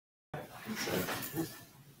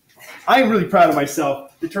I am really proud of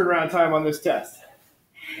myself. The turnaround time on this test.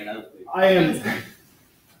 I am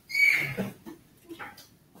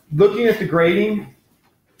looking at the grading.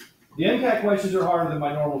 The MCAT questions are harder than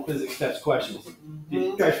my normal physics test questions.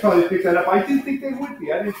 You guys probably picked that up. I didn't think they would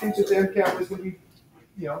be. I didn't think that the MCAT was going to be,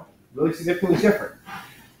 really significantly different.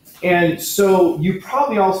 And so you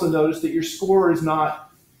probably also noticed that your score is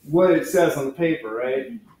not what it says on the paper,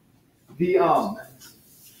 right?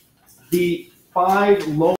 The 5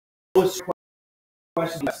 lowest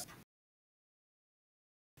questions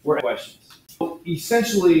were questions. So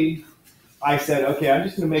essentially, I said, okay, I'm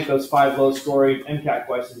just going to make those 5 low-scoring MCAT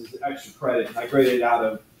questions as extra credit, and I graded it out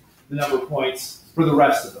of the number of points for the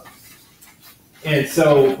rest of them. And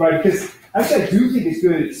so, right, because actually I do think it's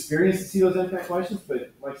good experience to see those MCAT questions,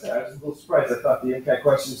 but like I said, I was a little surprised. I thought the MCAT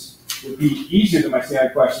questions would be easier than my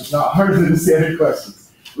standard questions, not harder than the standard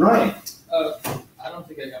questions. Right. I don't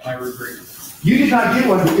think I got my rubric. You did not get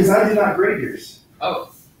one because I did not grade yours.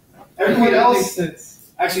 Oh. Everyone else,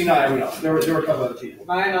 actually not everyone else. There were a couple other people.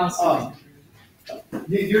 Mine also.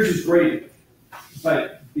 Yours is graded,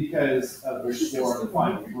 but because of your score in the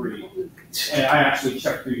final 3, and I actually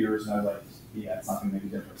checked through yours and I was like, yeah, it's not going to make a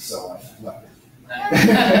difference, so I left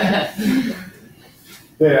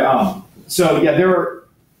it. So yeah,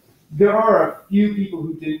 there are a few people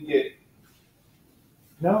who didn't get.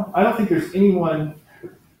 No, I don't think there's anyone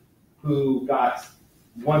who got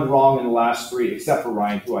 1 wrong in the last 3, except for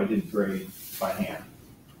Ryan, who I didn't grade by hand.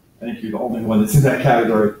 I think you're the only one that's in that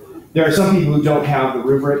category. There are some people who don't have the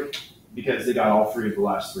rubric because they got all 3 of the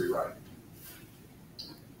last 3 right.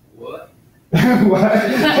 What? What?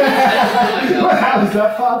 How is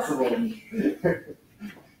that possible?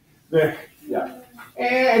 Yeah.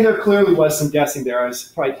 And there clearly was some guessing there. I was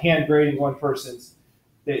probably hand grading one person's.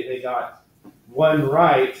 They got 1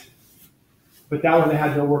 right, but that one they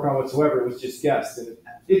had no work on whatsoever. It was just guessed. And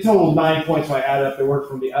it totaled 9 points when I added up the work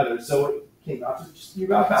from the others. So it came out to just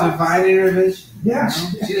about that. Divine intervention. Yeah.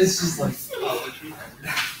 She was just like, oh,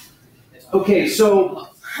 okay, so,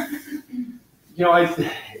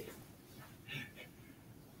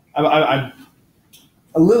 I'm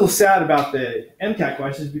a little sad about the MCAT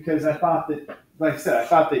questions because I thought that, like I said, I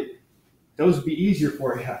thought that those would be easier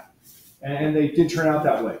for you, and they didn't turn out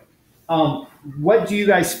that way. What do you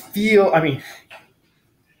guys feel? I mean,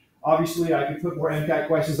 obviously, I could put more MCAT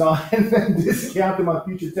questions on and then discount them on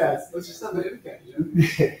future tests. Let's just have an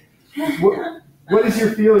MCAT, What is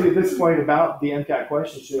your feeling at this point about the MCAT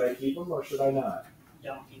questions? Should I keep them or should I not?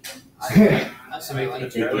 Don't keep them. So make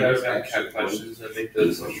If you put those MCAT questions and make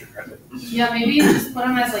those extra credit. Yeah, maybe just put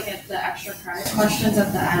them as like the extra credit questions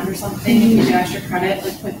at the end or something. You can do extra credit,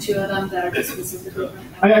 like put 2 of them that are just specifically.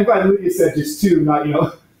 I'm glad Lydia said just 2, not,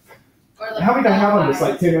 Or like how many do I have on this?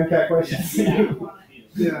 Like 10 MCAT questions?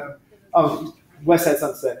 Yeah. Wes had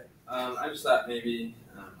something to say. I just thought maybe,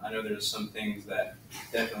 I know there's some things that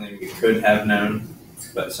definitely we could have known,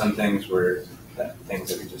 but some things were things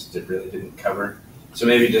that we just really didn't cover. So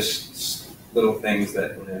maybe just little things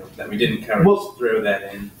that that we didn't cover, just throw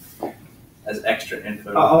that in as extra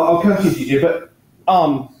info. I'll come to you, DJ, but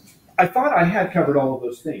I thought I had covered all of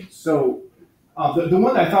those things. So the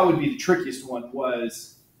one that I thought would be the trickiest one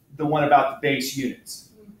was the one about the base units.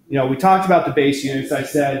 We talked about the base units. I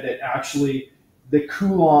said that actually the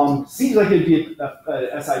Coulomb seems like it'd be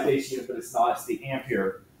a SI base unit, but it's not. It's the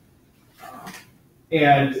ampere.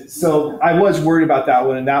 And so I was worried about that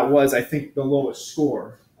one, and that was, I think, the lowest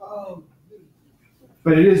score.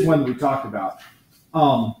 But it is one we talked about.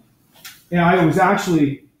 And I was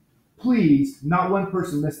actually pleased not one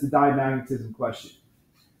person missed the diamagnetism question.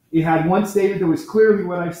 It had one statement that was clearly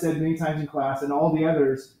what I've said many times in class, and all the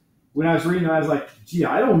others, when I was reading it, I was like, gee,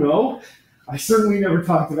 I don't know. I certainly never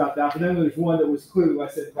talked about that. But then there's one that was clearly what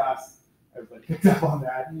I said in class. Everybody picked up on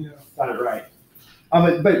that. Got it right.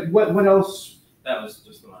 But what else? That was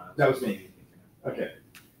just the one. That was me. Okay.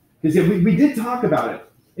 Because we did talk about it.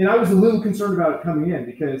 And I was a little concerned about it coming in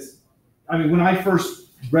because, when I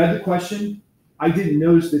first read the question, I didn't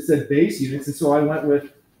notice that it said base units. And so I went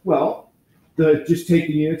with, just take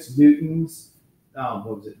the units, newtons,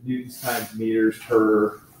 newtons times meters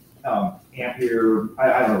per ampere.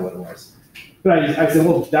 I don't know what it was. But I said,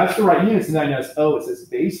 well, that's the right units. And then I noticed, it says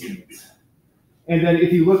base units. And then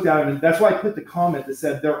if you looked at it, that's why I put the comment that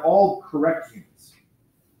said they're all correct units.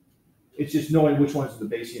 It's just knowing which ones are the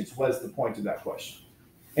base units was the point of that question.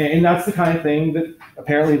 And that's the kind of thing that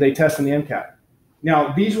apparently they test in the MCAT.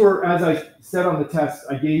 Now, these were, as I said on the test,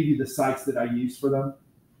 I gave you the sites that I used for them.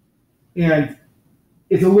 And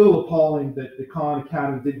it's a little appalling that the Khan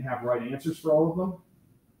Academy didn't have right answers for all of them.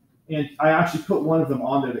 And I actually put one of them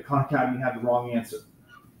on there that Khan Academy had the wrong answer.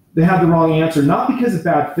 they have the wrong answer, not because of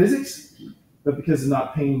bad physics, but because of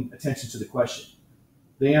not paying attention to the question.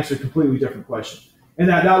 They answered a completely different question. And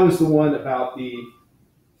that was the one about the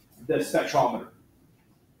spectrometer.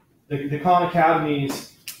 The Khan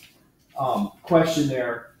Academy's question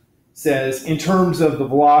there says, in terms of the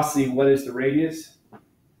velocity, what is the radius?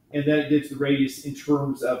 And then it gives the radius in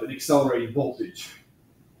terms of an accelerating voltage.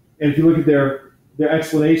 And if you look at their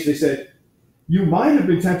explanation, they said, you might have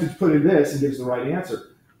been tempted to put in this, and gives the right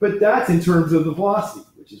answer. But that's in terms of the velocity,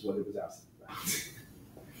 which is what it was asking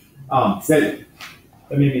about.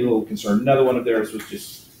 That made me a little concerned. Another one of theirs was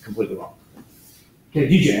just completely wrong. Okay,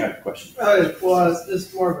 DJ, I have a question. Well, it's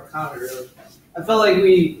just more of a comment, really. I felt like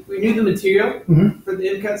we knew the material for the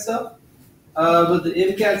MCAT stuff, but the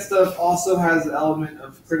MCAT stuff also has an element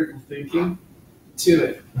of critical thinking to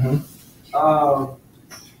it.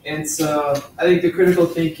 And so I think the critical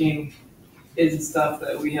thinking isn't stuff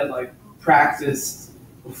that we had like practiced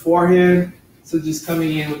beforehand. So just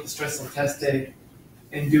coming in with the stress on test day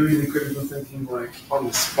and doing the critical thinking like on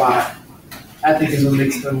the spot, I think is what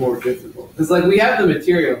makes them more difficult. Because like we have the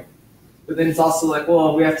material, but then it's also like,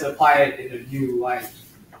 well, we have to apply it in a new light.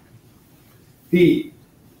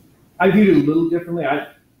 I viewed it a little differently.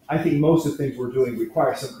 I think most of the things we're doing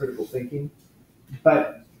require some critical thinking,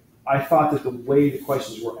 but I thought that the way the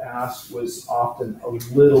questions were asked was often a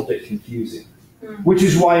little bit confusing, which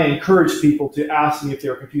is why I encourage people to ask me if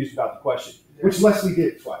they're confused about the question, which Leslie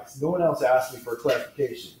did twice. No one else asked me for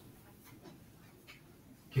clarification.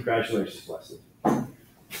 Congratulations, Leslie.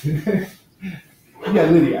 Yeah,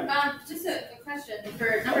 Lydia. Just a question.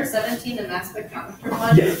 For number 17, the mass spectrometer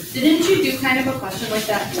one, Yes. didn't you do kind of a question like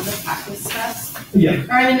that in the practice test? Yeah.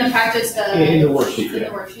 Or in the practice, In the worksheet, in the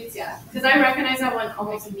worksheets, yeah. Because I recognize that one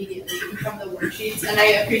almost immediately from the worksheets, and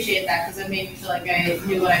I appreciate that because it made me feel like I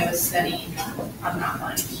knew what I was studying on that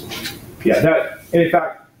one. Yeah, and in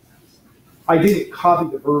fact, I didn't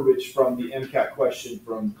copy the verbiage from the MCAT question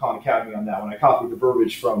from Khan Academy on that one. I copied the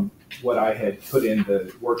verbiage from what I had put in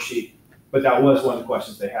the worksheet, but that was one of the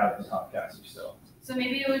questions they had in the Khan Academy. So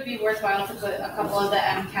maybe it would be worthwhile to put a couple of the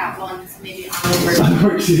MCAT ones maybe on the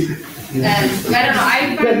worksheet. And I don't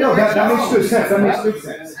know, I find that makes good sense. That makes good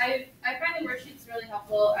sense. I find the worksheets really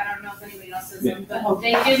helpful. I don't know if anybody else does them, but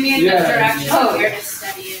they give me a good direction of where to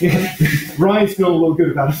study. Ryan's feeling a little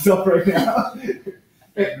good about himself right now.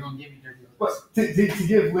 Everyone give me dirty But to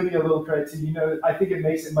give Lydia a little credit, too, I think it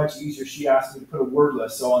makes it much easier. She asked me to put a word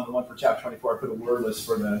list. So on the one for chapter 24, I put a word list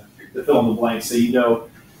for the fill in the blank. So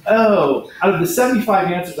out of the 75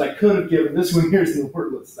 answers I could have given, this one here's the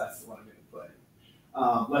word list. That's the one I'm going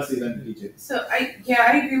to put. Leslie, then to DJ. So I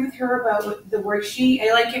agree with her about the worksheet.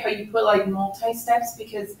 I like it how you put like multi-steps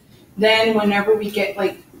because then whenever we get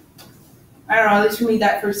like, I don't know, at least for me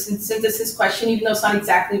that first synthesis question, even though it's not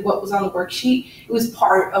exactly what was on the worksheet, it was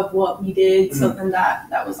part of what we did. So then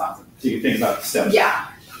that was awesome. So you can think about the steps. Yeah.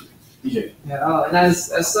 DJ. Yeah, and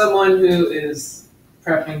as someone who is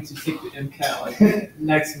prepping to take the MCAT like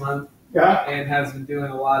next month, and has been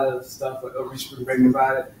doing a lot of stuff like over spring break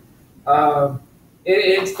about it,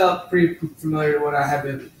 it felt pretty familiar to what I have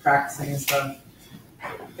been practicing and stuff.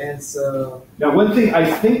 And so now, one thing I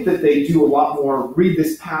think that they do a lot more: read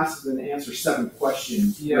this passage and answer 7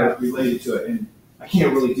 questions related to it, and I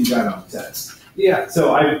can't really do that on the test. Yeah.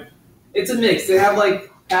 So it's a mix. They have like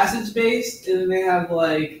passage based, and then they have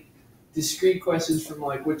like discrete questions from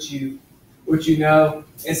like what you know.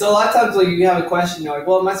 And so a lot of times, like you have a question, you're like,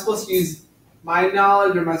 well, am I supposed to use my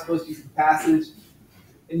knowledge or am I supposed to use the passage?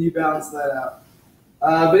 And you balance that out.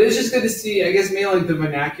 But it's just good to see, I guess, mainly like the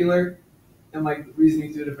vernacular and like the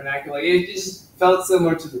reasoning through the vernacular. Like, it just felt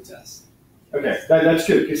similar to the test. Okay, that's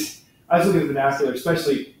good because I was looking at the vernacular,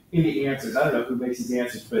 especially in the answers. I don't know who makes these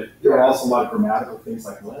answers, but there are also a lot of grammatical things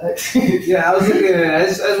like what? Yeah, I was looking at it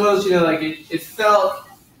as well as like it felt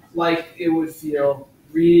like it would feel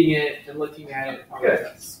reading it and looking at it on the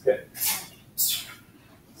test. Good.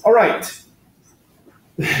 All right.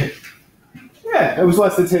 Yeah, it was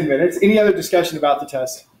less than 10 minutes. Any other discussion about the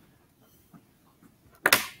test?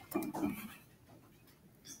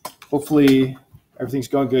 Hopefully everything's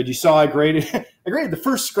going good. You saw I graded the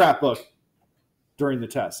first scrapbook during the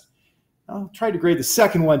test. I'll try to grade the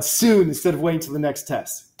second one soon instead of waiting till the next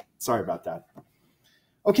test. Sorry about that.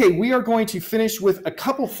 Okay, we are going to finish with a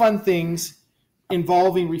couple fun things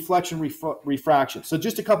involving reflection, refraction. So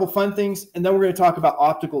just a couple fun things, and then we're going to talk about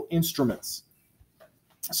optical instruments.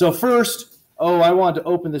 So first, I wanted to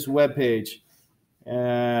open this web page.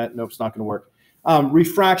 Nope, it's not going to work.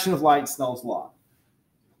 Refraction of light, Snell's law.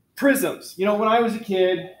 Prisms. When I was a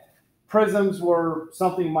kid, prisms were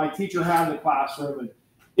something my teacher had in the classroom, and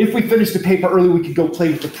if we finished the paper early, we could go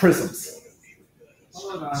play with the prisms.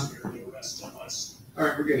 Hold on. All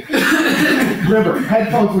right, we're good. Remember,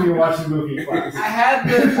 headphones when you're watching a movie in class. I had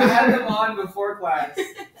them on before class,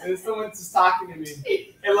 and someone's just talking to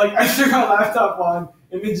me, and like I turned my laptop on,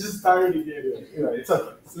 and it just started again. Anyway, it's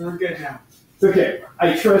okay. So we're good now. It's okay.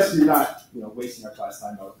 I trust you're not, wasting our class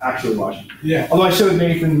time about actually watching. Yeah. Although I showed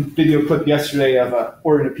Nathan a video clip yesterday of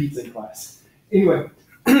ordering a pizza in class. Anyway,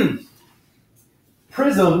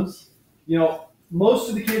 prisms, most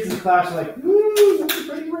of the kids in the class are like, "Ooh, those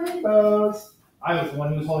are pretty rainbows." I was the one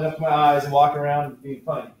who was holding up to my eyes and walking around and being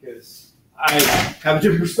funny because I have a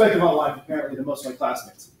different perspective on life apparently than most of my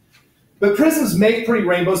classmates. But prisms make pretty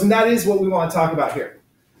rainbows, and that is what we want to talk about here.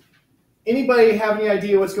 Anybody have any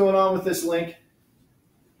idea what's going on with this link?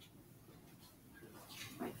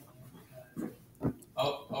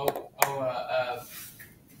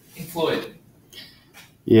 Pink Floyd.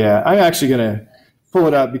 Yeah, I'm actually going to pull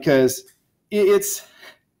it up because it's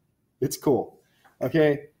cool.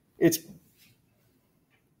 Okay? It's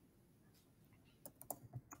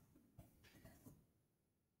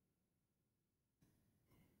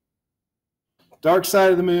Dark Side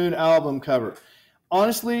of the Moon album cover.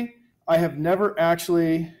 Honestly, I have never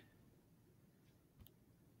actually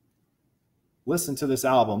listened to this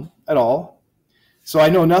album at all. So I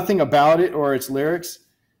know nothing about it or its lyrics.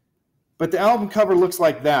 But the album cover looks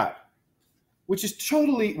like that, which is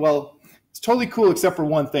totally cool except for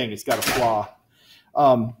one thing. It's got a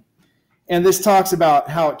flaw. And this talks about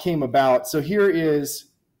how it came about. So here is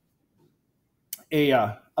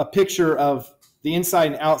a picture of the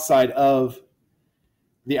inside and outside of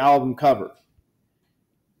the album cover.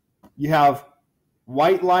 You have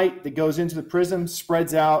white light that goes into the prism,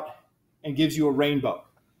 spreads out, and gives you a rainbow.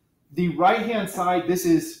 The right-hand side, this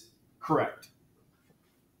is correct.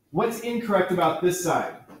 What's incorrect about this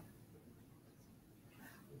side?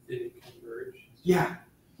 Did it converge? Yeah.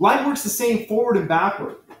 Light works the same forward and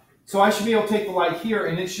backward. So I should be able to take the light here,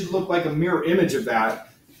 and it should look like a mirror image of that.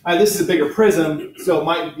 This is a bigger prism, so it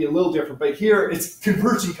might be a little different. But here, it's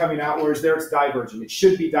converging coming out, whereas there it's diverging. It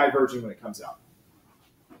should be diverging when it comes out.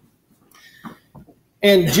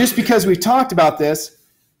 And just because we've talked about this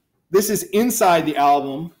is inside the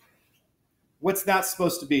album. What's that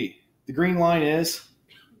supposed to be? The green line is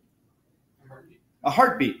a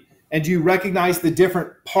heartbeat. And do you recognize the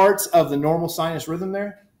different parts of the normal sinus rhythm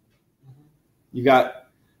there? You got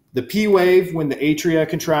the P wave when the atria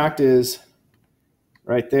contract is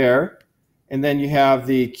right there. And then you have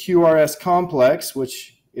the QRS complex,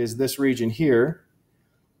 which is this region here.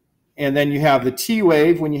 And then you have the T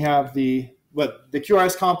wave when you have the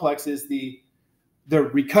QRS complex is the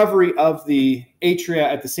recovery of the atria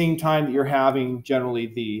at the same time that you're having generally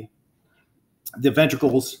the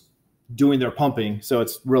ventricles doing their pumping. So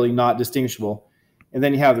it's really not distinguishable. And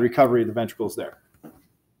then you have the recovery of the ventricles there.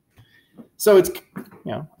 So it's,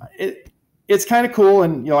 it's kind of cool.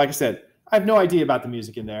 And, like I said, I have no idea about the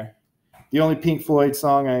music in there. The only Pink Floyd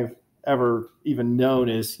song I've ever even known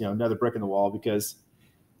is, Another Brick in the Wall, because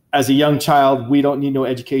as a young child, We Don't Need No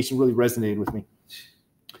Education really resonated with me.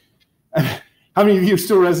 How many of you are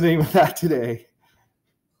still resonating with that today?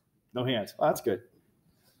 No hands. Well, that's good.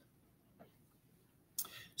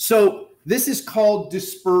 So this is called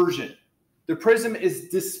dispersion. The prism is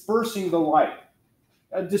dispersing the light.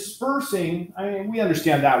 Dispersing, we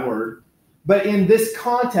understand that word. But in this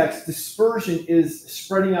context, dispersion is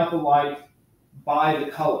spreading out the light by the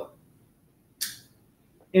color.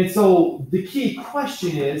 And so the key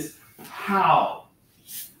question is, how?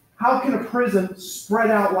 How can a prism spread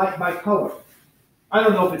out light by color? I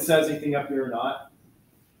don't know if it says anything up here or not,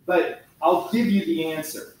 but I'll give you the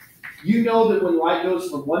answer. You know that when light goes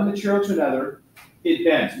from one material to another, it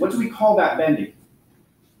bends. What do we call that bending?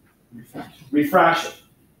 Refraction.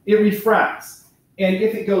 It refracts. And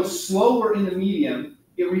if it goes slower in the medium,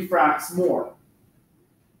 it refracts more.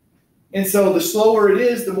 And so the slower it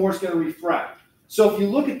is, the more it's going to refract. So if you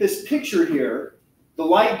look at this picture here, the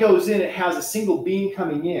light goes in, it has a single beam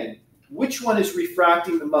coming in. Which one is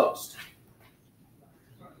refracting the most?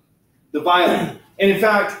 The violet. And in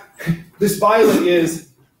fact, this violet is,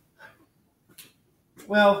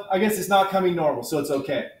 well, I guess it's not coming normal, so it's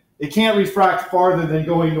okay. It can't refract farther than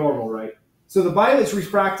going normal, right? So the violet's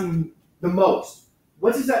refracting the most.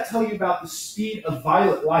 What does that tell you about the speed of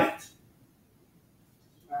violet light?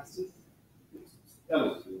 Fastest?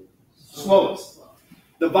 Slowest.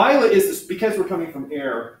 The violet is, because we're coming from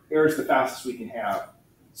air is the fastest we can have.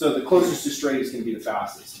 So the closest to straight is going to be the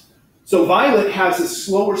fastest. So violet has a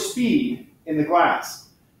slower speed in the glass,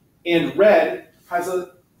 and red has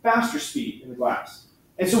a faster speed in the glass.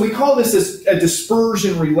 And so we call this a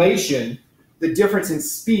dispersion relation, the difference in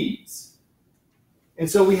speeds. And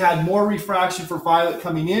so we had more refraction for violet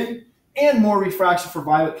coming in and more refraction for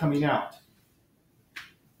violet coming out.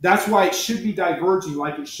 That's why it should be diverging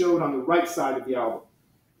like it showed on the right side of the album.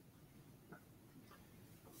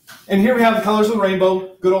 And here we have the colors of the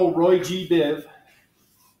rainbow, good old Roy G. Biv.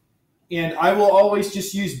 And I will always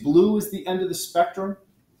just use blue as the end of the spectrum.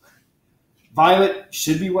 Violet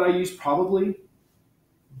should be what I use probably.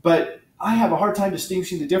 But I have a hard time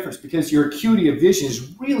distinguishing the difference because your acuity of vision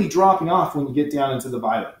is really dropping off when you get down into the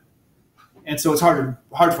violet. And so it's hard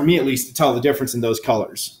for me at least to tell the difference in those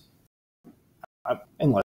colors.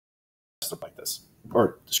 Unless stuff like this,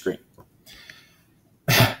 or the screen.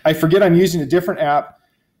 I forget I'm using a different app,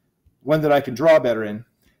 one that I can draw better in.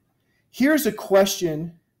 Here's a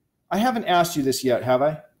question. I haven't asked you this yet, have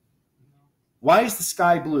I? Why is the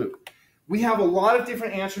sky blue? We have a lot of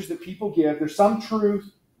different answers that people give. There's some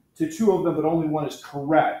truth to two of them, but only one is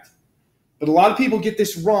correct. But a lot of people get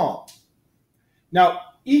this wrong. Now,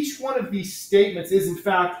 each one of these statements is in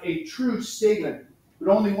fact a true statement, but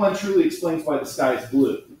only one truly explains why the sky is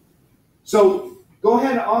blue. So go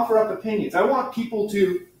ahead and offer up opinions. I want people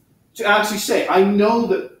to actually say, I know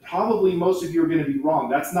that probably most of you are going to be wrong.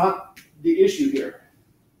 That's not the issue here.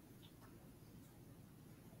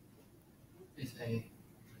 It's A.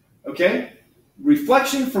 Okay?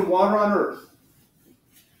 Reflection from water on Earth.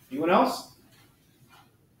 Anyone else?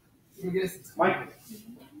 Mike?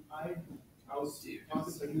 I was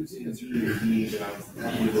contemplating to answer B, but I was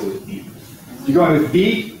going to go with D. You're going with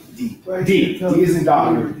B? D. D. D is in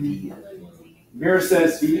dog. Mira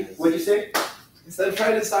says B. What'd you say? Instead of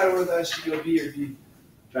trying to decide whether I should go B or D.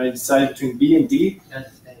 Trying to decide between B and D?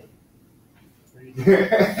 That's A.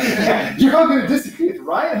 You're all going to disagree with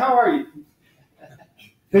Ryan? How are you?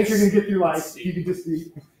 Think you're going to get through life. You can just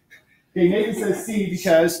be. Okay, Nathan says C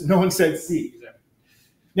because no one said C.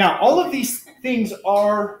 Now, all of these things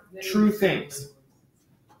are true things.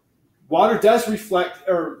 Water does reflect,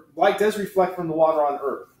 or light does reflect from the water on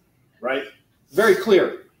Earth, right? Very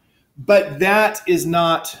clear. But that is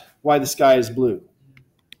not why the sky is blue.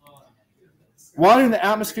 Water in the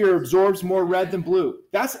atmosphere absorbs more red than blue.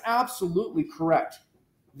 That's absolutely correct.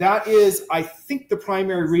 That is, I think, the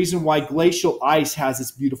primary reason why glacial ice has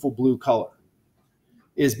this beautiful blue color,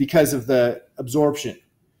 is because of the absorption.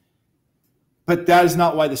 But that is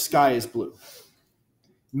not why the sky is blue.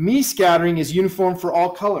 Me scattering is uniform for all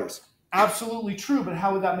colors. Absolutely true, but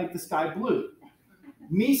how would that make the sky blue?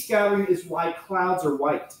 Me scattering is why clouds are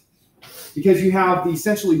white. Because you have the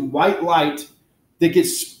essentially white light that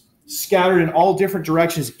gets scattered in all different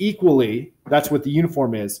directions equally. That's what the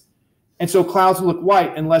uniform is. And so clouds look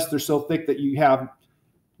white unless they're so thick that you have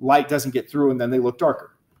light doesn't get through and then they look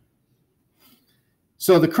darker.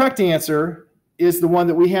 So the correct answer is the one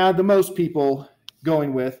that we had the most people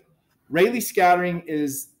going with. Rayleigh scattering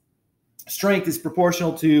strength is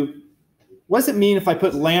proportional to, what does it mean if I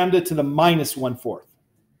put lambda to the minus 1/4?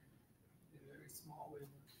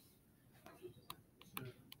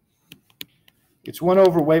 It's 1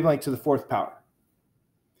 over wavelength to the 4th power.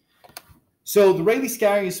 So the Rayleigh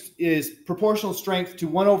scattering is proportional strength to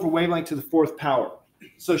 1 over wavelength to the 4th power.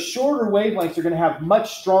 So shorter wavelengths are going to have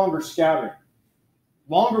much stronger scattering.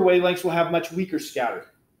 Longer wavelengths will have much weaker scattering.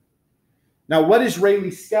 Now, what is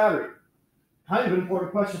Rayleigh scattering? Kind of an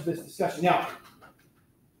important question for this discussion. Now,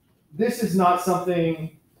 this is not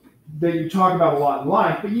something that you talk about a lot in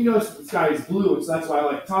life, but you notice that the sky is blue, and so that's why I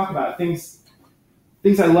like to talk about it.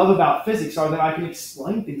 Things I love about physics are that I can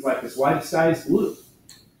explain things like this, why the sky is blue.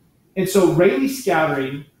 And so Rayleigh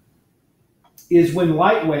scattering is when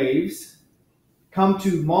light waves come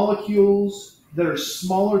to molecules that are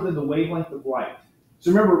smaller than the wavelength of light. So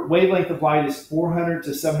remember, wavelength of light is 400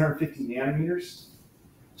 to 750 nanometers.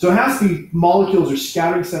 So it has to be molecules or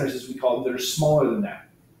scattering centers, as we call them, that are smaller than that.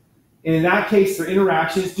 And in that case, their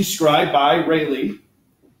interaction is described by Rayleigh.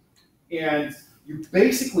 And you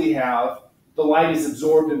basically have the light is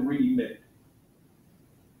absorbed and re-emitted.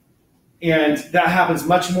 And that happens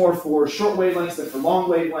much more for short wavelengths than for long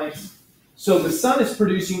wavelengths. So the sun is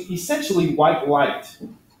producing essentially white light.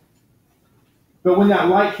 But when that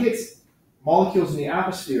light hits molecules in the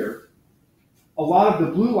atmosphere, a lot of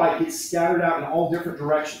the blue light gets scattered out in all different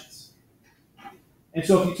directions. And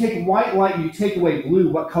so if you take white light and you take away blue,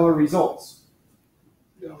 what color results?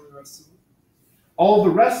 All the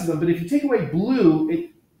rest of them. But if you take away blue, it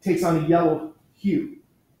takes on a yellow hue.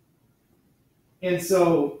 And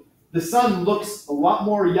so the sun looks a lot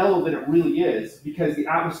more yellow than it really is because the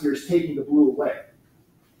atmosphere is taking the blue away.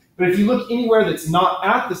 But if you look anywhere that's not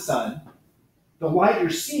at the sun, the light you're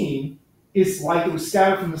seeing is light that was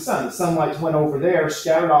scattered from the sun. The sunlight went over there,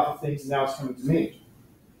 scattered off of things, and now it's coming to me.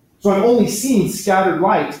 So I'm only seeing scattered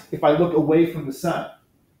light if I look away from the sun.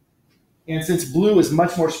 And since blue is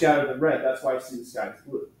much more scattered than red, that's why I see the sky as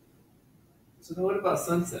blue. So then what about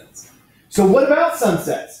sunsets? So what about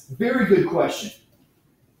sunsets? Very good question.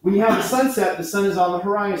 When you have a sunset, the sun is on the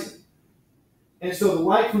horizon. And so the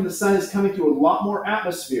light from the sun is coming through a lot more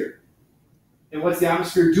atmosphere. And what's the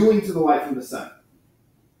atmosphere doing to the light from the sun?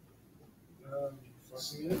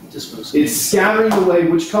 It's scattering away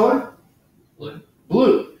which color? Blue.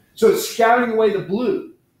 Blue. So it's scattering away the blue.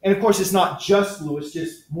 And of course, it's not just blue, it's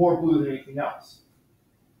just more blue than anything else.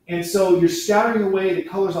 And so you're scattering away the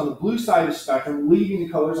colors on the blue side of the spectrum, leaving the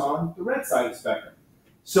colors on the red side of the spectrum.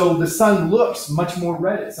 So the sun looks much more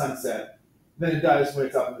red at sunset than it does when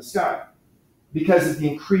it's up in the sky because of the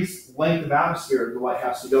increased length of atmosphere the light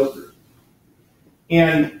has to go through.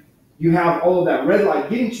 And you have all of that red light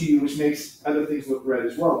getting to you, which makes other things look red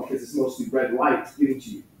as well because it's mostly red light getting to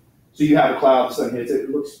you. So you have a cloud, the sun hits it, it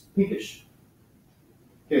looks pinkish.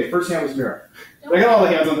 Okay, first hand was Mira. I got all the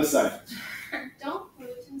hands on this side. Don't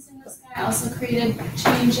pollutants in the sky also create a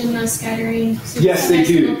change in the scattering? So Yes, they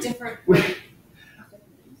do. Different.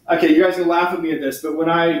 Okay, you guys can laugh at me at this, but when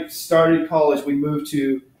I started college, we moved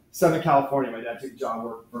to Southern California. My dad took a job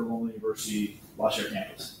work for Lowell University, La Share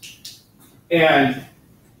campus. And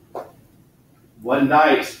one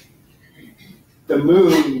night, the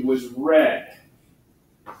moon was red.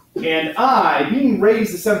 And I, being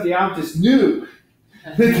raised a Seventh-day Adventist, knew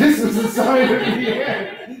that this was a sign of the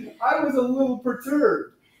end. I was a little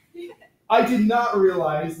perturbed. I did not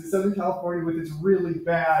realize that Southern California, with its really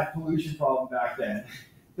bad pollution problem back then,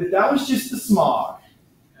 that was just the smog.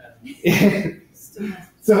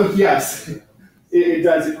 So yes, it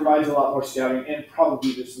does. It provides a lot more scattering, and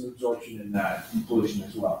probably there's some absorption in that pollution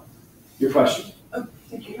as well. Your question? Oh,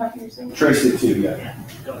 did you have yours? Trace it too, yeah.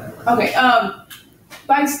 Okay.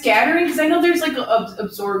 By scattering, because I know there's like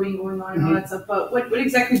absorbing going on and all that stuff, but what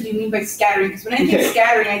exactly do you mean by scattering? Because when I think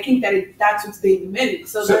scattering, I think that that's what's being emitted.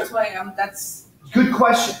 So that's why that's. Good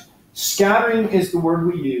question. Scattering is the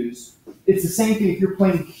word we use. It's the same thing if you're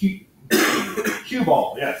playing cue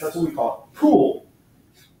ball. Yes, that's what we call it. Pool.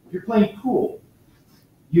 If you're playing pool,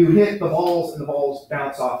 you hit the balls and the balls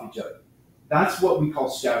bounce off each other. That's what we call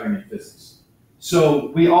scattering in physics.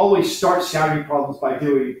 So we always start scattering problems by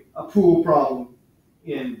doing a pool problem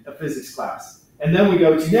in a physics class. And then we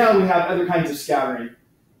go to, now we have other kinds of scattering,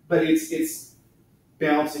 but it's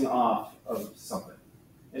bouncing off of something.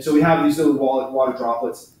 And so we have these little water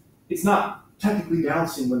droplets. It's not technically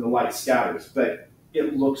bouncing when the light scatters, but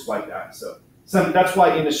it looks like that. So that's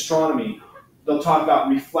why in astronomy, they'll talk about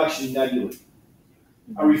reflection nebulae.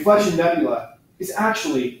 A reflection nebula is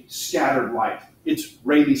actually scattered light. It's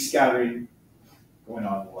Rayleigh scattering going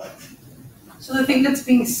on in the light. So the thing that's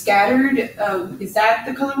being scattered, is that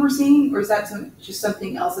the color we're seeing, or is that just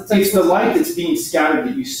something else? It's the light that's being scattered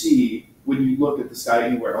that you see when you look at the sky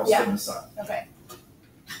anywhere else than the sun. Okay.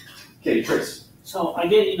 Okay, Trace. So I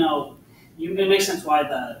get, it makes sense why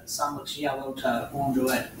the sun looks yellow to orange or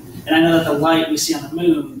red. And I know that the light we see on the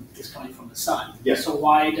moon is coming from the sun. Yes. So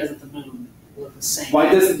why doesn't the moon look the same?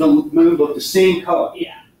 Why doesn't the moon look the same color?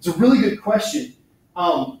 Yeah. It's a really good question.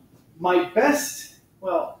 My best,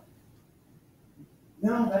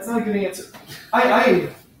 no, that's not a good answer.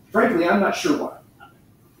 Frankly, I'm not sure why.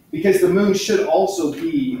 Because the moon should also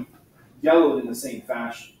be yellowed in the same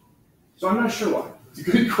fashion. So I'm not sure why. It's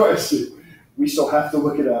a good question. We still have to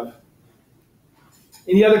look it up.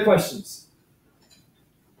 Any other questions?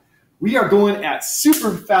 We are going at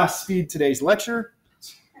super fast speed today's lecture.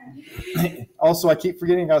 Also, I keep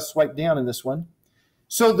forgetting I got to swipe down in this one.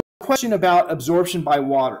 So the question about absorption by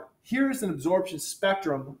water. Here is an absorption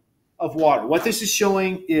spectrum of water. What this is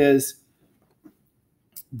showing is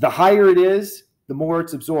the higher it is, the more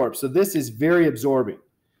it's absorbed. So this is very absorbing.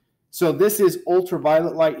 So this is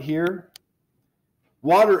ultraviolet light here.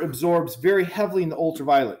 Water absorbs very heavily in the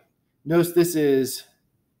ultraviolet. Notice this is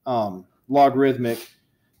logarithmic.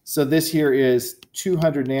 So this here is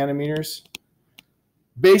 200 nanometers.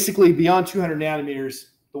 Basically, beyond 200 nanometers,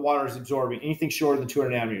 the water is absorbing. Anything shorter than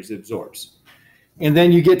 200 nanometers, it absorbs. And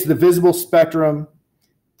then you get to the visible spectrum.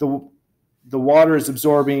 The water is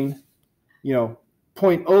absorbing,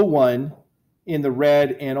 0.01 in the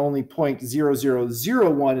red and only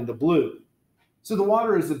 0.0001 in the blue. So the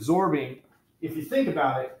water is absorbing, if you think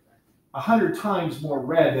about it, 100 times more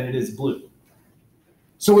red than it is blue.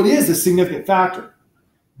 So it is a significant factor,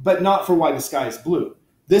 but not for why the sky is blue.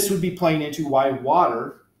 This would be playing into why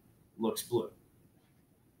water looks blue,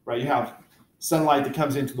 right? You have sunlight that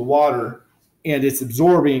comes into the water and it's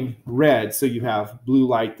absorbing red, so you have blue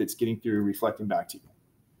light that's getting through, reflecting back to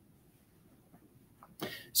you.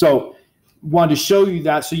 So wanted to show you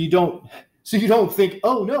that so you don't think,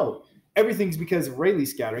 oh no, everything's because of Rayleigh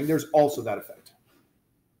scattering, there's also that effect.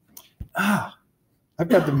 I've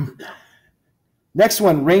got the next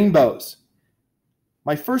one, rainbows.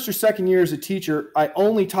 My first or second year as a teacher, I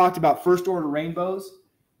only talked about first order rainbows,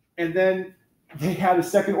 and then they had a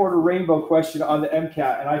second order rainbow question on the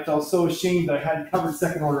MCAT, and I felt so ashamed that I hadn't covered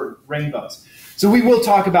second order rainbows. So we will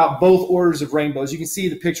talk about both orders of rainbows. You can see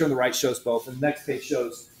the picture on the right shows both, and the next page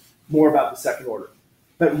shows more about the second order.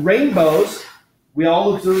 But rainbows, we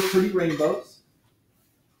all observe pretty rainbows.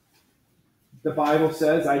 The Bible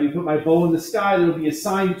says, I do put my bow in the sky, there will be a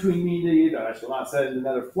sign between me and thee, that I shall not set in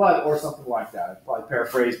another flood, or something like that. I'd probably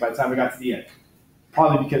paraphrase by the time I got to the end.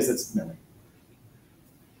 Probably because that's memory.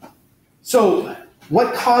 So,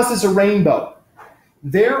 what causes a rainbow?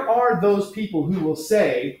 There are those people who will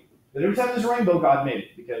say that every time there's a rainbow, God made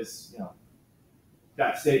it, because,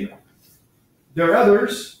 that statement. There are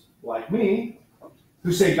others, like me,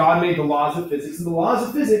 who say God made the laws of physics, and the laws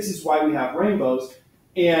of physics is why we have rainbows,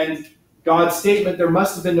 and God's statement, there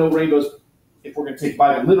must have been no rainbows, if we're going to take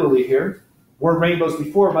Bible literally here, were rainbows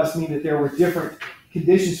before must mean that there were different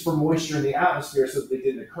conditions for moisture in the atmosphere so that they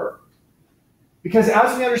didn't occur. Because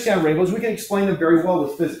as we understand rainbows, we can explain them very well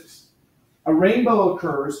with physics. A rainbow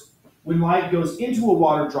occurs when light goes into a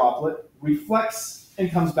water droplet, reflects,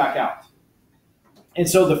 and comes back out. And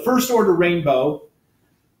so the first order rainbow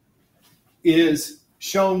is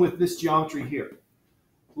shown with this geometry here.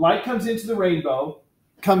 Light comes into the rainbow,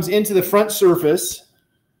 comes into the front surface.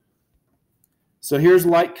 So here's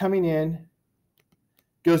light coming in,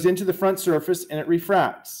 goes into the front surface, and it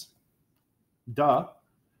refracts. Duh.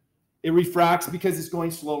 It refracts because it's going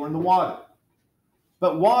slower in the water.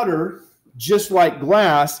 But water, just like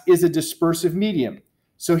glass, is a dispersive medium.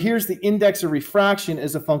 So here's the index of refraction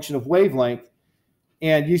as a function of wavelength.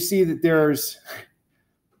 And you see that there's,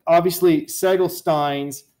 obviously,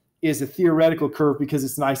 Segelstein's is a theoretical curve because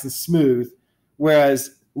it's nice and smooth,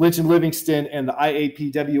 whereas Lynch and Livingston and the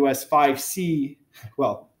IAPWS 5C,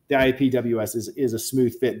 well, the IAPWS is a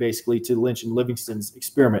smooth fit basically to Lynch and Livingston's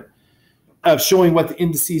experiment of showing what the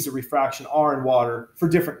indices of refraction are in water for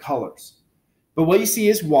different colors. But what you see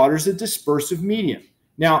is water is a dispersive medium.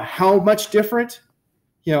 Now, how much different?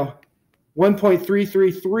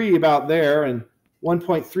 1.333 about there and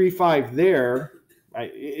 1.35 there.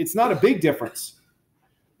 It's not a big difference,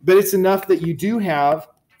 but it's enough that you do have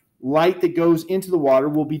light that goes into the water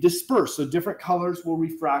will be dispersed. So different colors will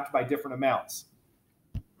refract by different amounts.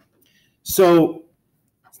 So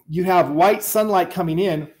you have white sunlight coming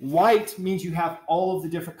in. White means you have all of the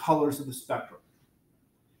different colors of the spectrum.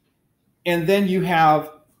 And then you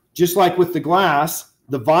have, just like with the glass,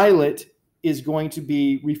 the violet is going to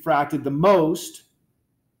be refracted the most,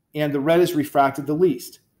 and the red is refracted the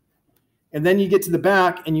least. And then you get to the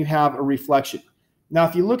back and you have a reflection. Now,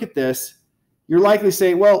 if you look at this, you're likely to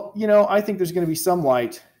say, well, I think there's going to be some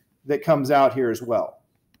light that comes out here as well.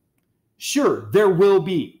 Sure, there will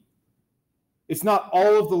be. It's not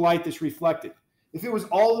all of the light that's reflected. If it was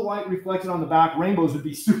all the light reflected on the back, rainbows would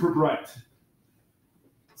be super bright.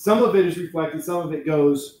 Some of it is reflected, some of it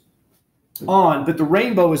goes on, but the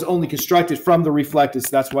rainbow is only constructed from the reflected, so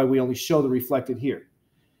that's why we only show the reflected here.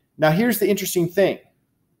 Now, here's the interesting thing.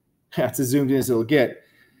 That's as zoomed in as it'll get.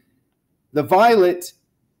 The violet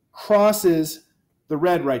crosses the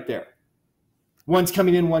red right there. One's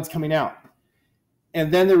coming in, one's coming out.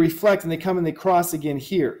 And then they reflect and they come and they cross again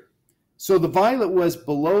here. So the violet was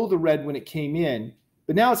below the red when it came in,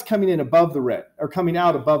 but now it's coming in above the red, or coming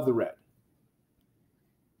out above the red.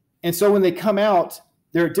 And so when they come out,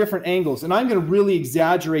 they're at different angles. And I'm going to really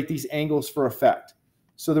exaggerate these angles for effect.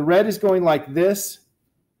 So the red is going like this,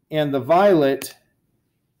 and the violet,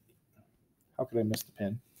 how could I miss the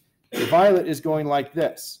pen? The violet is going like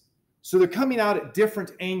this. So they're coming out at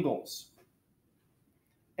different angles.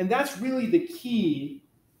 And that's really the key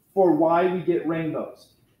for why we get rainbows.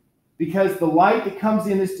 Because the light that comes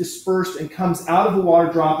in is dispersed and comes out of the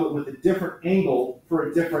water droplet with a different angle for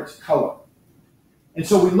a different color. And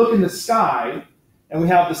so we look in the sky, and we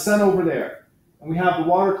have the sun over there, and we have the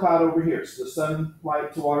water cloud over here. So the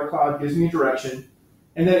sunlight to water cloud gives me a direction,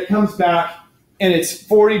 and then it comes back, and it's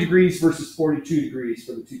 40 degrees versus 42 degrees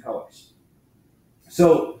for the two colors.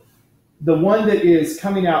 So the one that is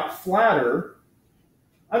coming out flatter,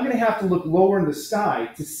 I'm going to have to look lower in the sky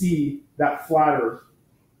to see that flatter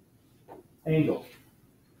angle.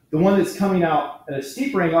 The one that's coming out at a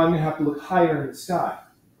steeper angle, I'm going to have to look higher in the sky.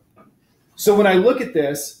 So when I look at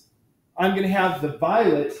this, I'm going to have the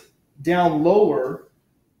violet down lower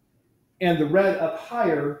and the red up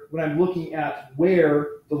higher when I'm looking at where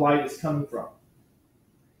the light is coming from.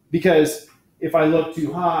 Because if I look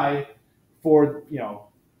too high for,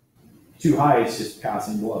 too high, it's just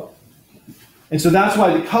passing below. And so that's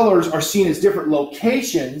why the colors are seen as different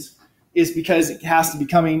locations, is because it has to be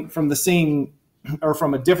coming from the same or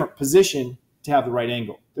from a different position to have the right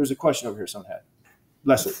angle. There's a question over here someone had.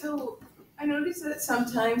 Leslie. So I noticed that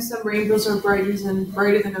sometimes some rainbows are brighter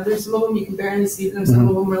than others. Some of them you can barely see them. Some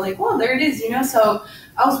of them are like, well, there it is, So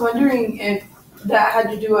I was wondering if that had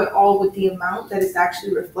to do at all with the amount that is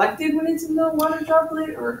actually reflected when it's in the water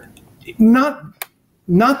droplet, or not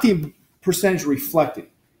the percentage reflected.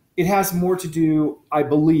 It has more to do, I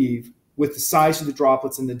believe, with the size of the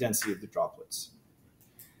droplets and the density of the droplets.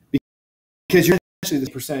 Because you're actually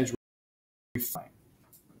the percentage reflected.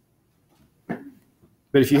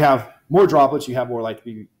 But if you have more droplets, you have more light to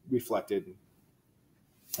be reflected.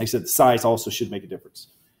 Like I said, the size also should make a difference.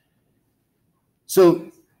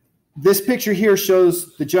 So this picture here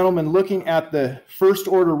shows the gentleman looking at the first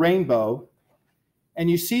order rainbow,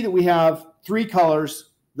 and you see that we have three colors,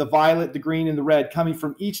 the violet, the green, and the red, coming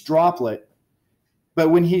from each droplet. But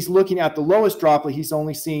when he's looking at the lowest droplet, he's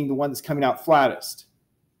only seeing the one that's coming out flattest.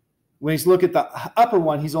 When he's looking at the upper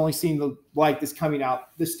one, he's only seeing the light that's coming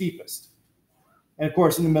out the steepest. And of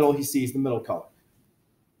course, in the middle, he sees the middle color.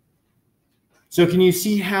 So can you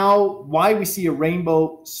see why we see a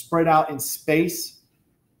rainbow spread out in space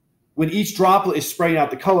when each droplet is spraying out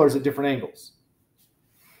the colors at different angles?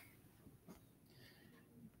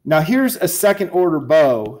 Now here's a second order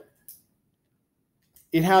bow.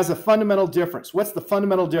 It has a fundamental difference. What's the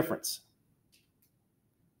fundamental difference?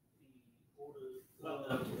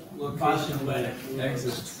 Location of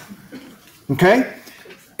exits. Okay.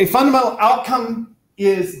 A fundamental outcome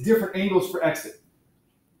is different angles for exit.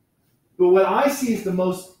 But what I see as the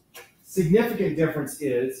most significant difference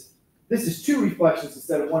is this is two reflections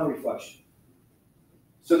instead of one reflection.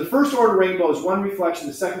 So the first order rainbow is one reflection,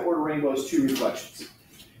 the second order rainbow is two reflections.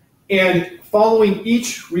 And following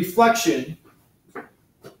each reflection,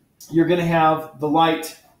 you're going to have the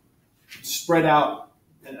light spread out.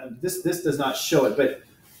 And this does not show it, but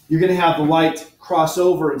you're going to have the light cross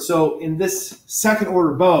over. And so in this second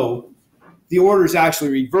order bow, the order is actually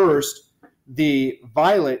reversed. The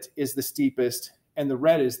violet is the steepest, and the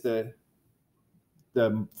red is the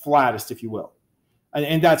flattest, if you will.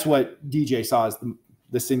 And that's what DJ saw as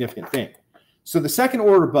the significant thing. So the second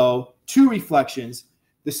order bow, two reflections.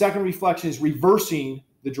 The second reflection is reversing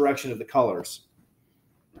the direction of the colors.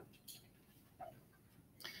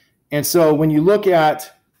 And so when you look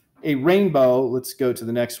at a rainbow, let's go to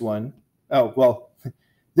the next one. Oh, well,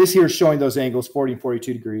 this here is showing those angles, 40 and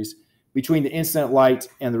 42 degrees, between the incident light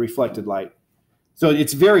and the reflected light. So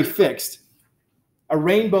it's very fixed. A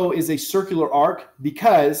rainbow is a circular arc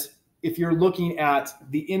because if you're looking at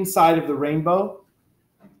the inside of the rainbow,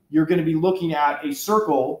 you're going to be looking at a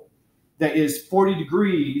circle that is 40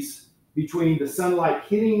 degrees between the sunlight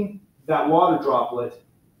hitting that water droplet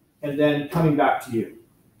and then coming back to you.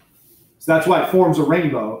 So that's why it forms a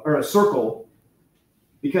rainbow or a circle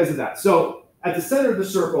because of that. So at the center of the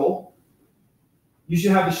circle, you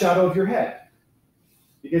should have the shadow of your head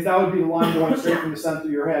because that would be the line going straight from the sun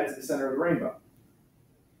through your head to the center of the rainbow.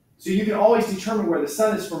 So you can always determine where the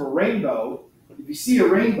sun is from a rainbow. If you see a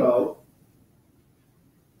rainbow,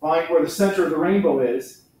 find where the center of the rainbow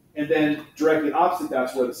is, and then directly opposite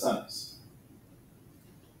that's where the sun is.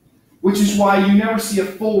 Which is why you never see a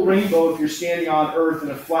full rainbow if you're standing on Earth in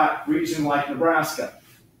a flat region like Nebraska.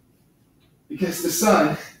 Because the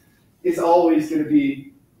sun is always going to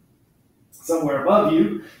be somewhere above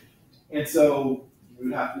you, and so you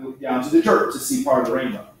would have to look down to the dirt to see part of the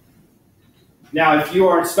rainbow. Now, if you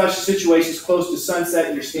are in special situations close to sunset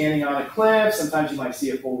and you're standing on a cliff, sometimes you might see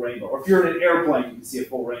a full rainbow. Or if you're in an airplane, you can see a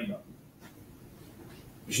full rainbow.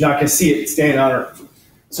 But you're not going to see it standing on Earth.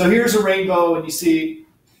 So here's a rainbow, and you see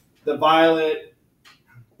the violet,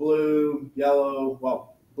 blue, yellow,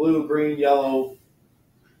 well, blue, green, yellow,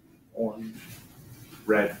 orange,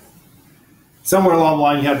 red. Somewhere along the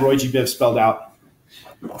line, you had Roy G. Biv spelled out.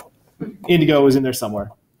 Indigo was in there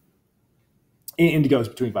somewhere. Indigo is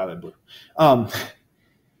between violet and blue.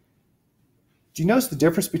 Do you notice the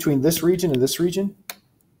difference between this region and this region?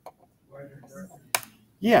 Lighter and darker.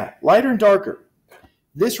 Yeah, lighter and darker.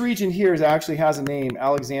 This region here actually has a name,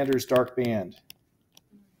 Alexander's Dark Band.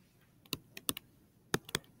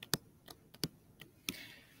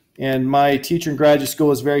 And my teacher in graduate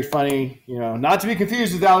school is very funny, not to be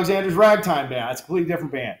confused with Alexander's Ragtime Band. It's a completely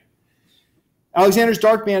different band. Alexander's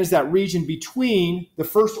Dark Band is that region between the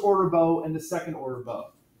first order bow and the second order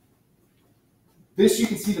bow. This you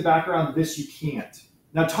can see the background, this you can't.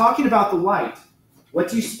 Now talking about the light, what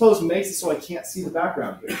do you suppose makes it so I can't see the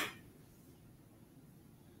background here?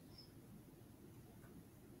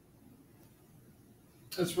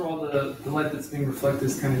 That's where all the light that's being reflected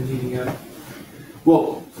is kind of meeting up.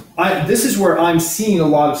 Well, this is where I'm seeing a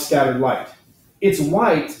lot of scattered light. It's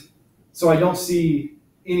white, so I don't see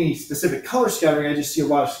any specific color scattering, I just see a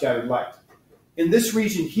lot of scattered light. In this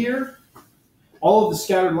region here, all of the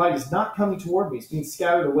scattered light is not coming toward me, it's being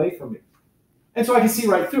scattered away from me. And so I can see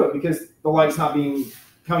right through it because the light's not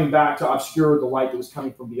coming back to obscure the light that was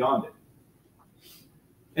coming from beyond it.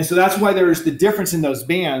 And so that's why there's the difference in those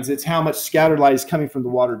bands. It's how much scattered light is coming from the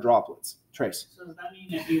water droplets. Trace. So does that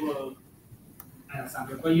mean that you will, I know it's not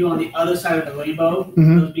good, but you on the other side of the rainbow,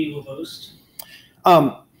 Mhm. those be reversed?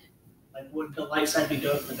 Like would the light side be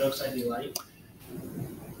dark and the dark side be light?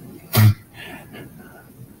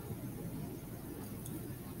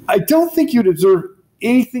 I don't think you'd observe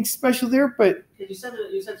anything special there, but Because you said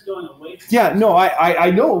it's going away from yeah, no,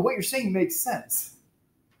 I know what you're saying makes sense.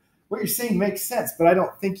 What you're saying makes sense, but I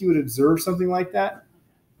don't think you would observe something like that.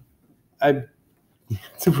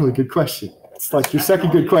 It's a really good question. It's like your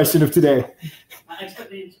second good question of today. I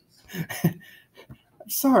expect the answers. I'm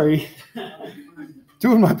sorry.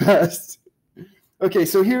 Doing my best. Okay,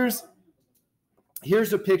 so here's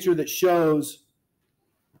a picture that shows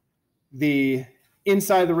the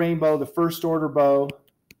inside of the rainbow, the first order bow,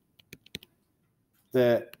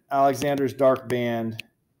 the Alexander's dark band,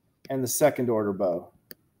 and the second order bow.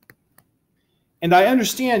 And I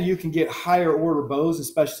understand you can get higher order bows in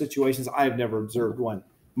special situations. I have never observed one.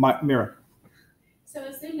 Mira. So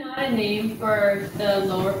is there not a name for the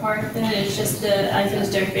lower part then? It's just the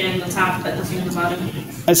Alexander's dark band on the top, but nothing on the bottom?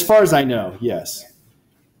 As far as I know, yes.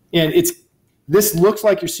 And this looks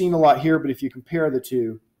like you're seeing a lot here, but if you compare the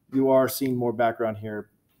two, you are seeing more background here.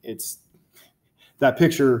 That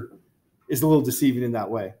picture is a little deceiving in that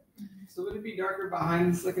way. So would it be darker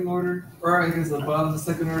behind the second order, or I guess above the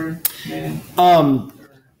second order? Man.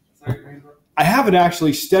 I haven't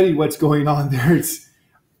actually studied what's going on there.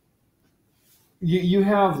 You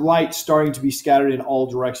have light starting to be scattered in all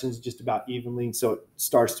directions just about evenly, and so it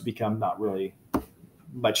starts to become not really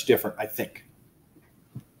much different, I think.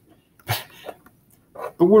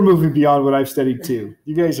 But we're moving beyond what I've studied too.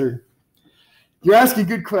 You're asking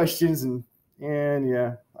good questions, and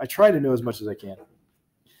yeah, I try to know as much as I can.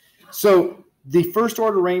 So the first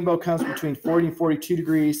order rainbow comes between 40 and 42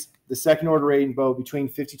 degrees. The second order rainbow between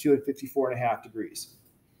 52 and 54.5 degrees.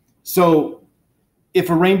 So if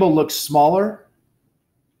a rainbow looks smaller,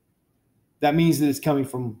 that means that it's coming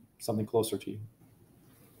from something closer to you.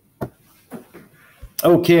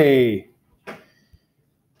 Okay.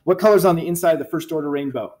 What color's on the inside of the first order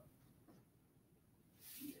rainbow?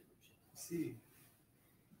 C.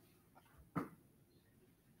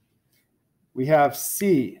 We have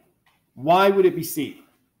C. Why would it be C?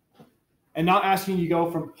 And not asking you to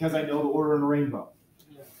go from because I know the order in the rainbow.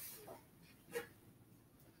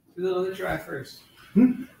 Let it dry first.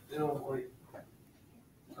 Hmm? Or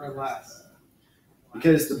last.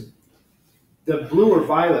 Because the blue or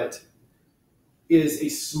violet is a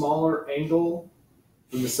smaller angle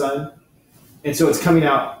from the sun. And so it's coming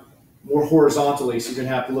out more horizontally, so you're going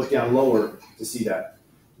to have to look down lower to see that.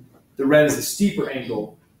 The red is a steeper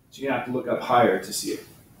angle, so you're going to have to look up higher to see it.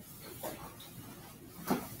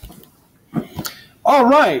 All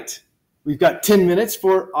right. We've got 10 minutes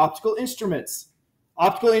for optical instruments.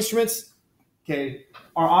 Optical instruments, okay,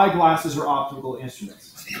 our eyeglasses are optical instruments.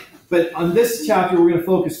 But on this chapter, we're going to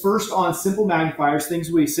focus first on simple magnifiers, things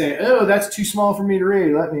we say, oh, that's too small for me to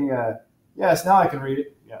read. Let me, yes, now I can read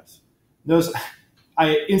it. Yes. Notice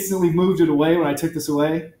I instantly moved it away when I took this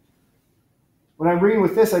away. When I'm reading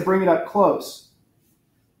with this, I bring it up close.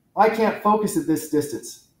 I can't focus at this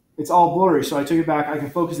distance. It's all blurry, so I took it back. I can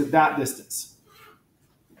focus at that distance.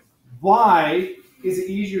 Why is it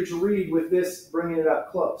easier to read with this bringing it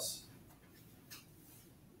up close?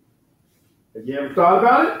 Have you ever thought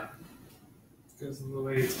about it? Because of the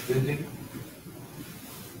way it's bending.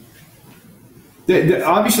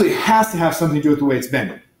 Obviously, it has to have something to do with the way it's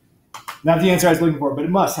bending. Not the answer I was looking for, but it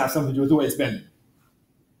must have something to do with the way it's bending.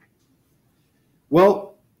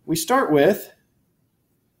 Well, we start with,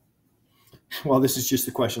 well, this is just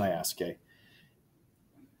the question I asked, okay?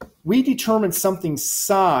 We determine something's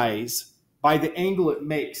size by the angle it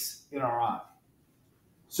makes in our eye.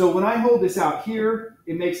 So when I hold this out here,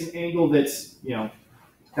 it makes an angle that's,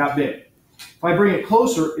 that big. If I bring it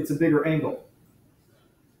closer, it's a bigger angle.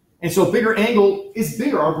 And so a bigger angle is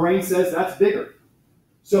bigger. Our brain says that's bigger.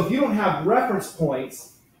 So if you don't have reference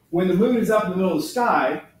points, when the moon is up in the middle of the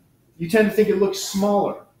sky, you tend to think it looks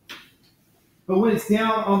smaller. But when it's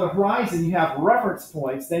down on the horizon, you have reference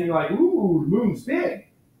points, then you're like, ooh, the moon's big.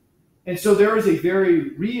 And so there is a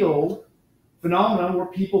very real phenomenon where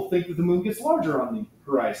people think that the moon gets larger on the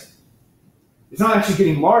horizon. It's not actually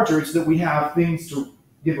getting larger, it's that we have things to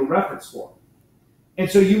give a reference for. And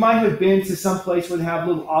so you might have been to some place where they have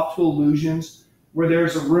little optical illusions, where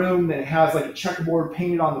there's a room that has like a checkerboard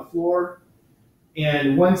painted on the floor,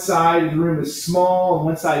 and one side of the room is small and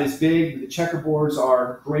one side is big, but the checkerboards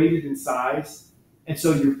are graded in size. And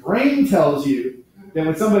so your brain tells you that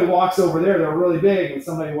when somebody walks over there, they're really big, and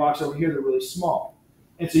somebody walks over here, they're really small.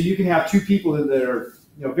 And so you can have two people that are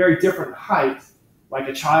very different height, like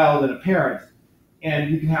a child and a parent,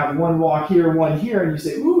 and you can have one walk here, one here, and you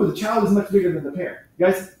say, ooh, the child is much bigger than the parent. You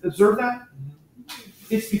guys observe that?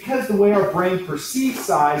 It's because the way our brain perceives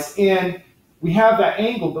size, and we have that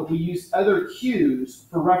angle, but we use other cues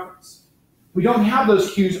for reference. We don't have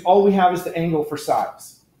those cues. All we have is the angle for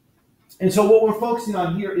size. And so what we're focusing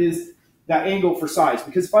on here is that angle for size,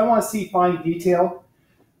 because if I want to see fine detail,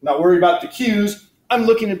 I'm not worried about the cues. I'm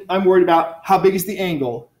worried about how big is the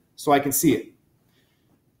angle so I can see it.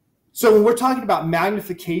 So when we're talking about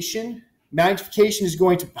magnification, magnification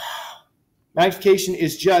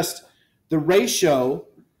is just the ratio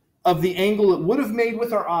of the angle it would have made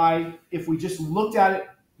with our eye if we just looked at it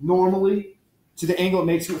normally to the angle it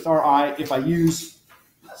makes with our eye if I use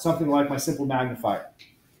something like my simple magnifier.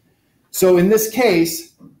 So in this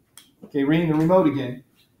case, okay, ringing the remote again,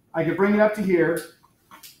 I could bring it up to here.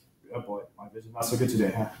 Oh boy, my vision's not so good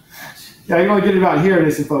today, huh? Yeah, I can only get it about here, it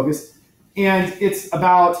is in focus. And it's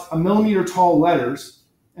about 1 millimeter tall letters,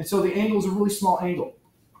 and so the angle is a really small angle.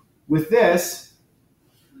 With this,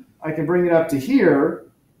 I can bring it up to here.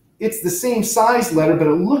 It's the same size letter, but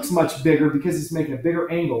it looks much bigger because it's making a bigger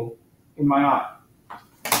angle in my eye.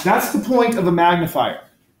 That's the point of a magnifier.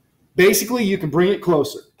 Basically, you can bring it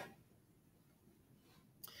closer.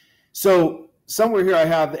 So somewhere here I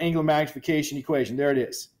have the angle magnification equation. There it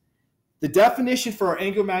is. The definition for our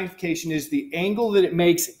angle magnification is the angle that it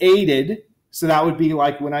makes aided, so that would be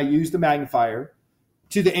like when I use the magnifier,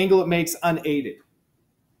 to the angle it makes unaided.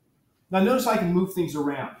 Now notice I can move things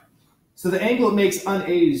around. So the angle it makes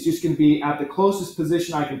unaided is just going to be at the closest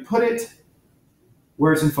position I can put it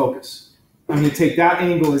where it's in focus. I'm going to take that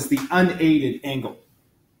angle as the unaided angle.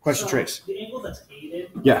 Question, So, Trace. The angle that's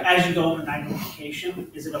aided, Yeah. as you go over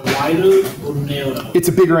magnification, is it a wider or narrower? It's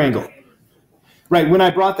a bigger angle. Right, when I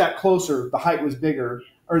brought that closer, the height was bigger,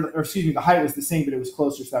 or excuse me, the height was the same, but it was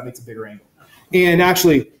closer, so that makes a bigger angle. And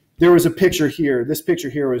actually, there was a picture here. This picture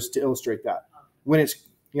here was to illustrate that. When it's,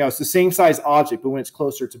 it's the same size object, but when it's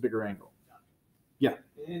closer, it's a bigger angle. Yeah.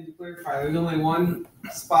 And to clarify, there's only one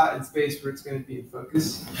spot in space where it's going to be in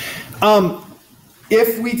focus.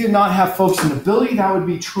 If we did not have focusing ability, that would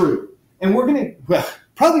be true. And we're going to, well,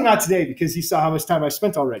 probably not today because you saw how much time I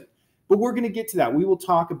spent already. But we're going to get to that. We will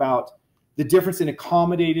talk about the difference in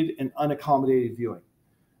accommodated and unaccommodated viewing.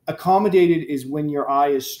 Accommodated is when your eye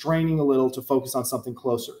is straining a little to focus on something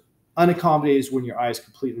closer. Unaccommodated is when your eye is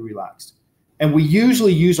completely relaxed. And we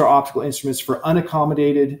usually use our optical instruments for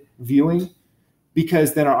unaccommodated viewing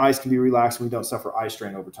because then our eyes can be relaxed and we don't suffer eye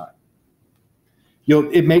strain over time.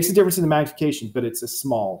 It makes a difference in the magnification, but it's a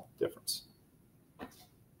small difference.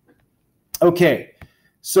 Okay,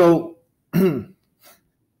 so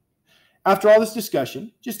after all this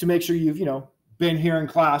discussion, just to make sure you've, been here in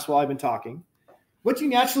class while I've been talking, what do you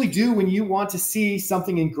naturally do when you want to see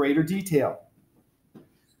something in greater detail?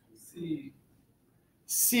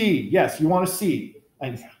 See, yes, you want to see.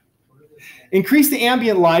 Increase the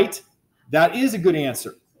ambient light. That is a good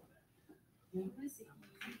answer.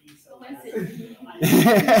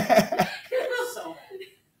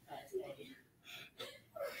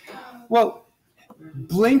 Well,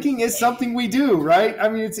 blinking is something we do, right? I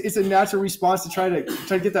mean, it's a natural response to try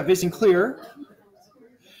to get that vision clear.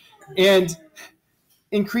 And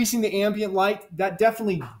increasing the ambient light, that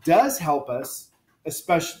definitely does help us,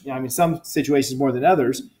 especially, some situations more than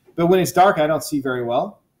others, but when it's dark, I don't see very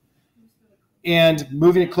well. And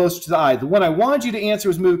moving it closer to the eye. The one I wanted you to answer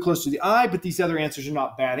was move it closer to the eye, but these other answers are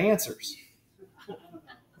not bad answers.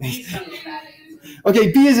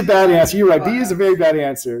 Okay, B is a bad answer. You're right. B is a very bad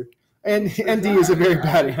answer. And D is a very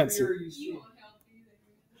bad answer.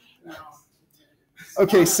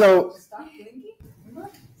 Okay, so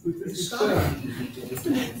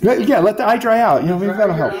yeah, let the eye dry out. Maybe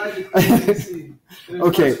that'll help.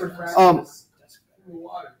 Okay.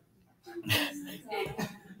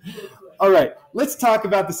 All right, let's talk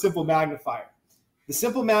about the simple magnifier. The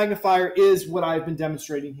simple magnifier is what I've been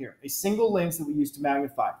demonstrating here, a single lens that we use to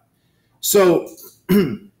magnify. So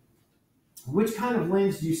which kind of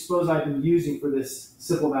lens do you suppose I've been using for this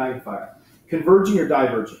simple magnifier? Converging or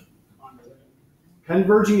diverging?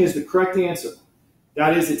 Converging is the correct answer.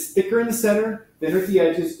 That is, it's thicker in the center, thinner at the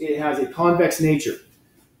edges. It has a convex nature.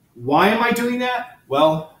 Why am I doing that?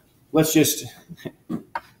 Well, let's just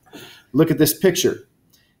look at this picture.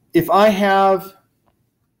 If I have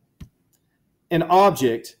an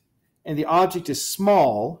object and the object is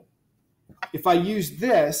small, if I use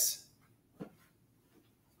this,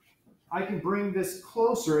 I can bring this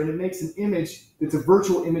closer and it makes an image that's a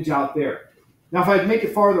virtual image out there. Now, if I make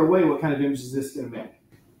it farther away, what kind of image is this going to make?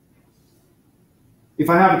 If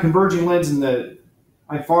I have a converging lens and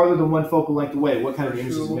I'm farther than one focal length away, what kind of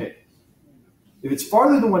image does it make? If it's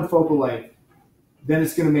farther than one focal length, then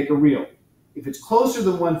it's going to make a real. If it's closer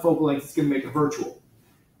than one focal length, it's going to make a virtual.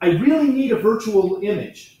 I really need a virtual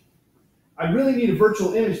image. I really need a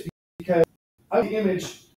virtual image because I have the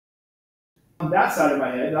image on that side of my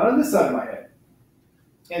head, not on this side of my head.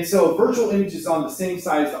 And so a virtual image is on the same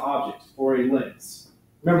side as the object or a lens.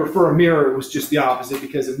 Remember, for a mirror, it was just the opposite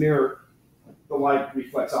because a mirror, the light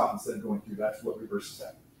reflects off instead of going through. That's what reverses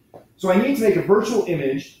that. So I need to make a virtual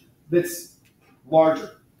image that's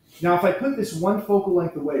larger. Now, if I put this one focal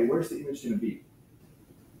length away, where's the image going to be?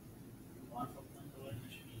 One focal length away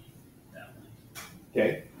should be that way.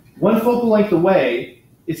 Okay. One focal length away,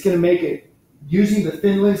 it's going to make it, using the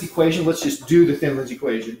thin lens equation, let's just do the thin lens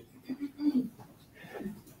equation.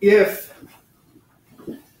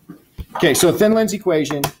 So a thin lens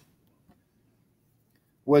equation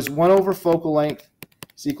was 1 over focal length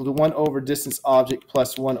is equal to 1 over distance object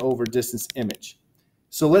plus 1 over distance image.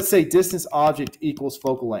 So let's say distance object equals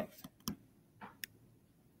focal length.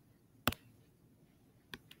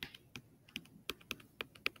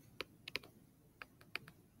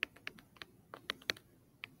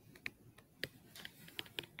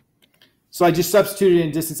 So I just substituted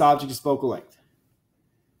in distance object as focal length.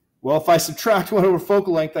 Well, if I subtract 1 over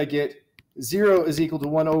focal length, I get 0 is equal to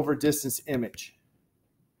 1 over distance image.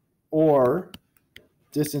 Or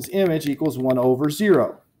distance image equals 1 over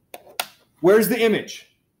 0. Where's the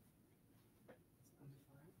image?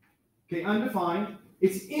 Okay, undefined.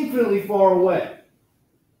 It's infinitely far away.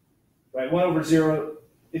 Right, 1 over 0.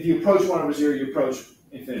 If you approach 1 over 0, you approach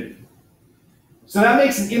infinity. So that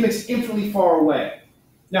makes an image infinitely far away.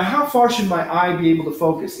 Now, how far should my eye be able to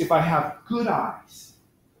focus if I have good eyes?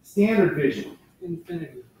 Standard vision.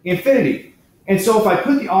 Infinity. Infinity. And so if I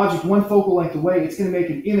put the object 1 focal length away, it's going to make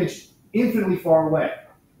an image infinitely far away.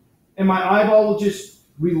 And my eyeball will just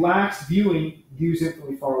relax viewing views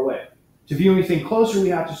infinitely far away. To view anything closer, we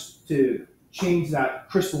have to change that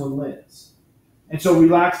crystalline lens. And so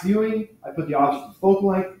relaxed viewing, I put the object in focal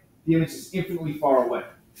length, the image is infinitely far away.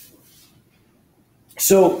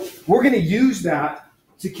 So we're going to use that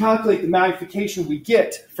to calculate the magnification we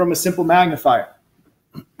get from a simple magnifier.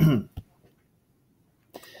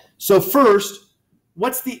 So first,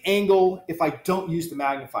 what's the angle if I don't use the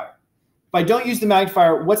magnifier? If I don't use the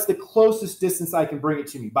magnifier, what's the closest distance I can bring it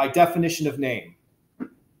to me by definition of name?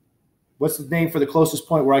 What's the name for the closest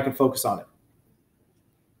point where I can focus on it?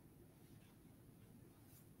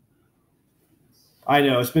 I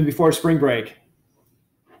know, it's been before spring break.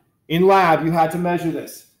 In lab, you had to measure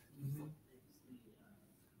this.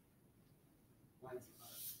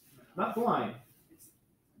 Not blind.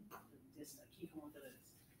 It's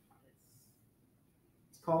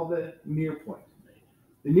called the near point.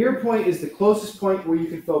 The near point is the closest point where you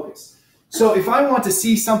can focus. So if I want to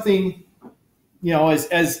see something,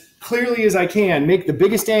 as clearly as I can, make the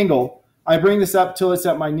biggest angle, I bring this up till it's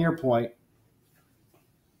at my near point.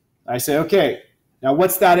 I say, okay, now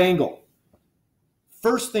what's that angle?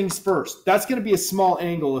 First things first. That's going to be a small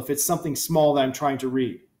angle if it's something small that I'm trying to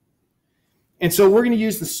read. And so we're going to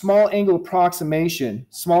use the small angle approximation.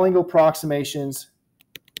 Small angle approximations,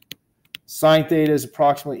 sine theta is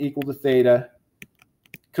approximately equal to theta.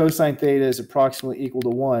 Cosine theta is approximately equal to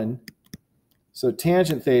 1. So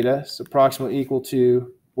tangent theta is approximately equal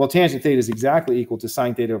to, well, tangent theta is exactly equal to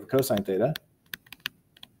sine theta over cosine theta.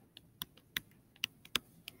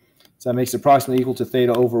 So that makes it approximately equal to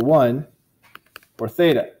theta over 1, or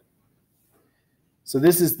theta. So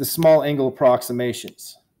this is the small angle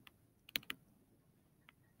approximations.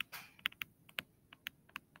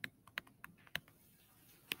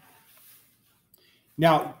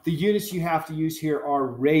 Now, the units you have to use here are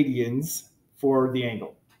radians for the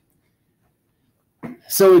angle.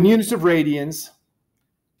 So in units of radians,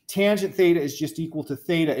 tangent theta is just equal to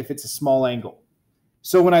theta if it's a small angle.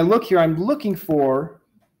 So when I look here, I'm looking for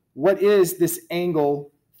what is this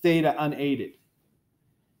angle theta unaided.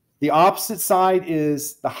 The opposite side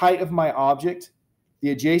is the height of my object. The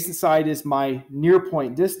adjacent side is my near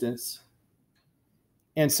point distance.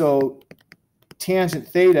 And so tangent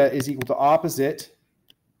theta is equal to opposite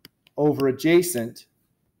over adjacent,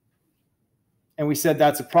 and we said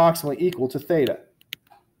that's approximately equal to theta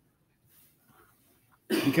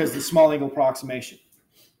because the small angle approximation.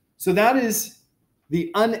 So that is the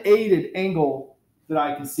unaided angle that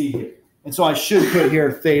I can see here. And so I should put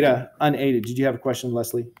here theta unaided. Did you have a question,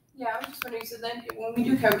 Leslie? Yeah, I was just wondering, so then when we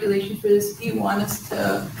do calculations for this, do you want us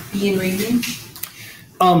to be in radians?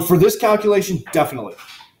 For this calculation, definitely.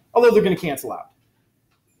 Although they're going to cancel out.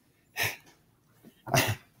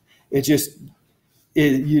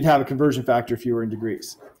 You'd have a conversion factor if you were in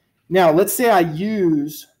degrees. Now, let's say I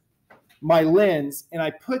use my lens and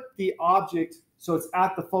I put the object so it's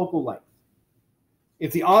at the focal length.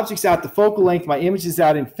 If the object's at the focal length, my image is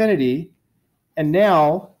at infinity, and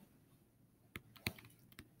now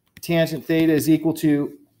tangent theta is equal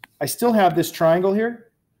to, I still have this triangle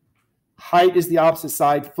here. Height is the opposite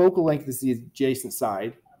side, focal length is the adjacent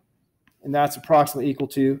side, and that's approximately equal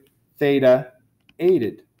to theta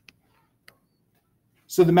aided.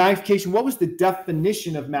 So the magnification, what was the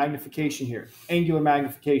definition of magnification here? Angular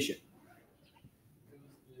magnification.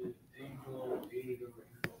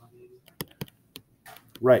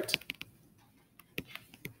 Right.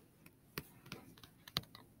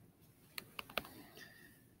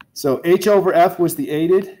 So h over f was the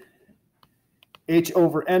aided. H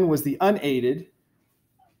over n was the unaided.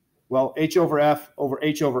 Well, h over f over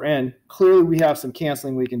h over n, clearly we have some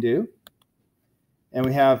canceling we can do. And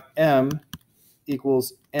we have m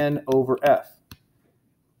equals n over f.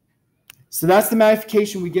 So that's the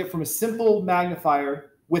magnification we get from a simple magnifier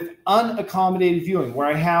with unaccommodated viewing, where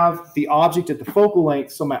I have the object at the focal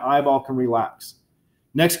length so my eyeball can relax.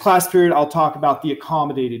 Next class period, I'll talk about the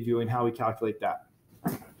accommodated viewing, how we calculate that.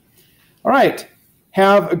 All right.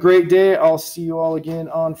 Have a great day. I'll see you all again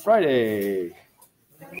on Friday.